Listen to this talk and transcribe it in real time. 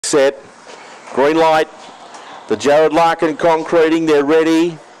set. Green light. The Jared Larkin concreting, they're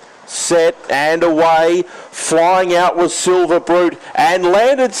ready, set and away. Flying out was Silver Brute and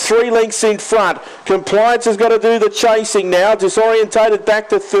landed 3 lengths in front. Compliance has got to do the chasing now. Disorientated back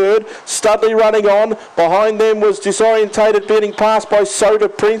to third. Studley running on. Behind them was Disorientated being passed by Soda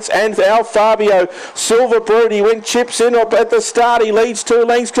Prince and Al Fabio. Silver Brute, he went chips in up at the start. He leads 2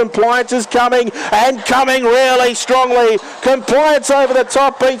 lengths. Compliance is coming and coming really strongly. Compliance over the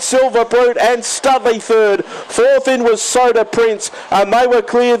top beat Silver Brute and Studley third. Fourth in was Soda Prince, and they were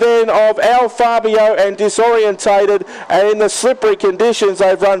clear then of Al Fabio and Disorientated, and in the slippery conditions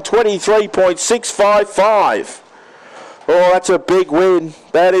they've run 23.655. Oh, that's a big win.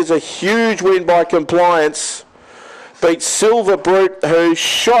 That is a huge win by Compliance. Beat Silver Brute, who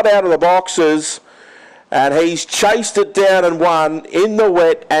shot out of the boxes, and he's chased it down and won in the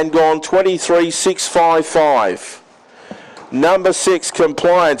wet and gone 23.655. Number 6,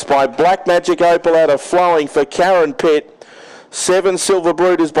 Compliance by Black Magic Opal out of Flowing for Karen Pitt. 7, Silver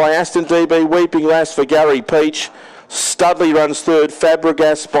Brute is by Aston DB Weeping Lass for Gary Peach. Studley runs third.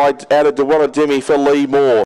 Fabregas by out of Dewanadimmy for Lee Moore.